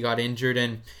obviously got injured,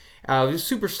 and it was a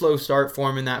super slow start for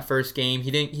him in that first game.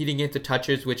 He didn't get the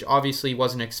touches, which obviously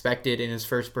wasn't expected in his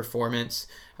first performance.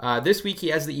 This week he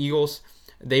has the Eagles.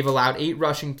 They've allowed 8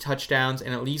 rushing touchdowns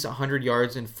and at least 100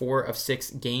 yards in 4 of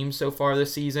 6 games so far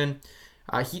this season.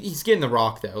 He's getting the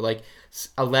rock, though. Like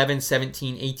 11,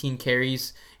 17, 18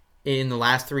 carries in the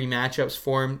last 3 matchups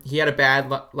for him. He had a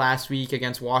bad last week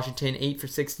against Washington, 8 for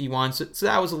 61. So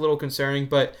that was a little concerning,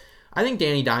 but I think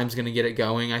Danny Dimes going to get it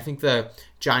going. I think the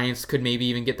Giants could maybe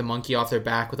even get the monkey off their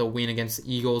back with a win against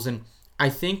the Eagles. And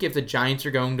I think if the Giants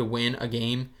are going to win a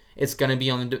game, it's going to be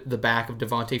on the back of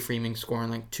Devontae Freeman scoring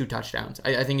like 2 touchdowns.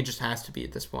 I think it just has to be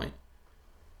at this point.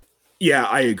 Yeah,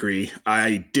 I agree.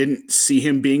 I didn't see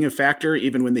him being a factor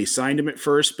even when they signed him at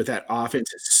first, but that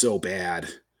offense is so bad.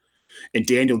 And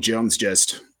Daniel Jones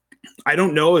I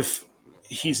don't know if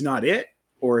he's not it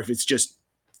or if it's just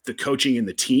the coaching and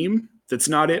the team that's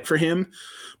not it for him,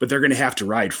 but they're going to have to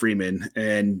ride Freeman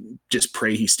and just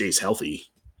pray he stays healthy.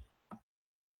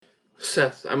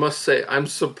 Seth, I must say, I'm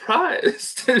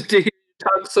surprised to hear you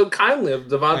talk so kindly of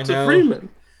Devonta Freeman.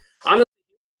 Honestly,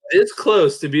 it's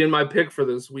close to being my pick for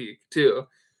this week, too.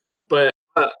 But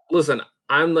listen,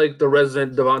 I'm like the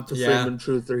resident Devonta Freeman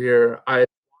truther here. I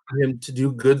want him to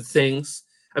do good things.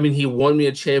 I mean, he won me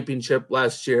a championship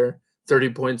last year, 30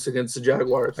 points against the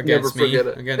Jaguars. Never forget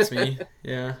it. Against me,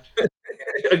 yeah.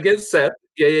 Against Seth,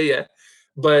 yeah.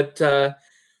 But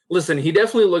listen, he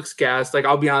definitely looks gassed. Like,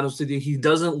 I'll be honest with you, he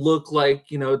doesn't look like,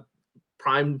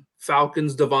 prime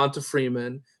Falcons Devonta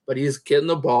Freeman, but he's getting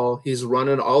the ball. He's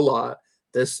running a lot.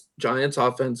 This Giants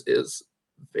offense is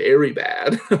very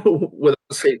bad without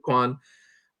Saquon.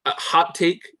 Hot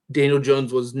take, Daniel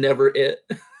Jones was never it.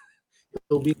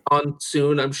 He'll be on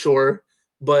soon, I'm sure.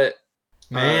 But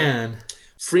man,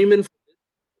 Freeman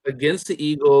against the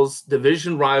Eagles,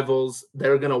 division rivals,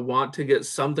 they're going to want to get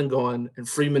something going, and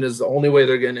Freeman is the only way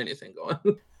they're getting anything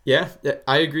going. Yeah,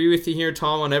 I agree with you here,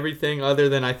 Tom, on everything other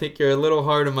than I think you're a little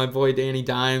hard on my boy Danny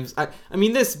Dimes. I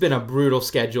mean, this has been a brutal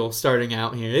schedule starting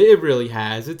out here. It really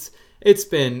has. It's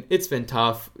been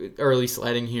tough early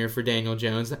sledding here for Daniel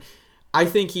Jones. I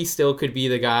think he still could be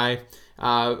the guy.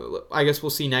 I guess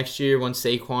we'll see next year once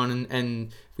Saquon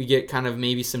and we get kind of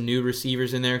maybe some new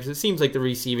receivers in there, because it seems like the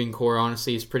receiving core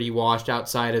honestly is pretty washed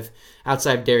outside of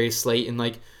Darius Slayton.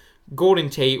 Like Golden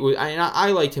Tate,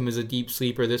 I liked him as a deep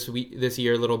sleeper this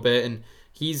year a little bit, and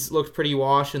he's looked pretty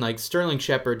washed. And like Sterling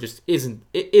Shepard just isn't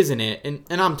it. And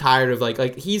I'm tired of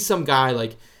like he's some guy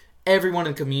like everyone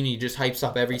in the community just hypes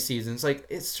up every season. It's like,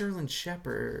 it's Sterling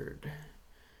Shepard.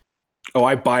 Oh,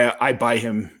 I buy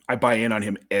in on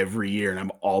him every year, and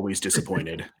I'm always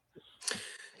disappointed.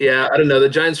 Yeah, I don't know. The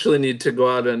Giants really need to go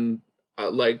out and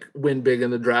win big in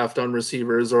the draft on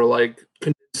receivers, or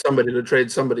convince somebody to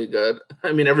trade somebody good.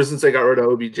 I mean, ever since they got rid of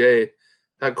OBJ,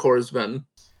 that core has been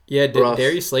rough.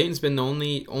 Darius Slayton's been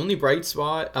the only bright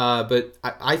spot. But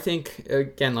I think,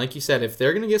 again, like you said, if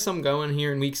they're going to get something going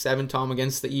here in Week 7, Tom,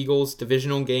 against the Eagles,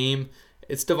 divisional game,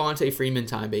 it's Devontae Freeman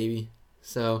time, baby.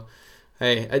 So,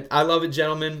 hey, I love it,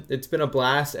 gentlemen. It's been a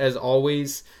blast, as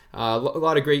always. A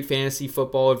lot of great fantasy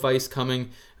football advice coming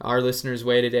our listeners'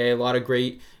 way today. A lot of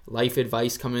great life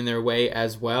advice coming their way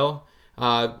as well.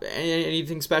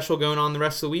 Anything special going on the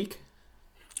rest of the week?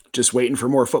 Just waiting for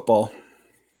more football.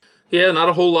 Yeah, not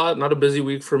a whole lot. Not a busy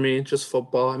week for me. Just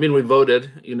football. I mean, we voted,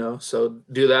 so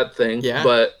do that thing. Yeah.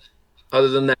 But other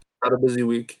than that, not a busy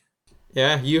week.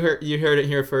 Yeah, you heard it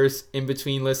here first. In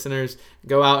between listeners,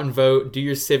 go out and vote. Do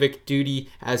your civic duty,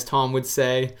 as Tom would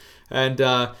say, and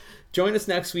join us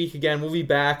next week again. We'll be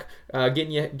back,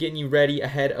 getting you ready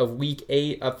ahead of Week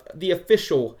 8 of the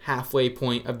official halfway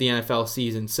point of the NFL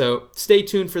season. So stay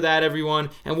tuned for that, everyone,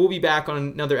 and we'll be back on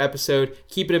another episode.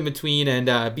 Keep it in between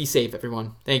and be safe,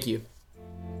 everyone. Thank you.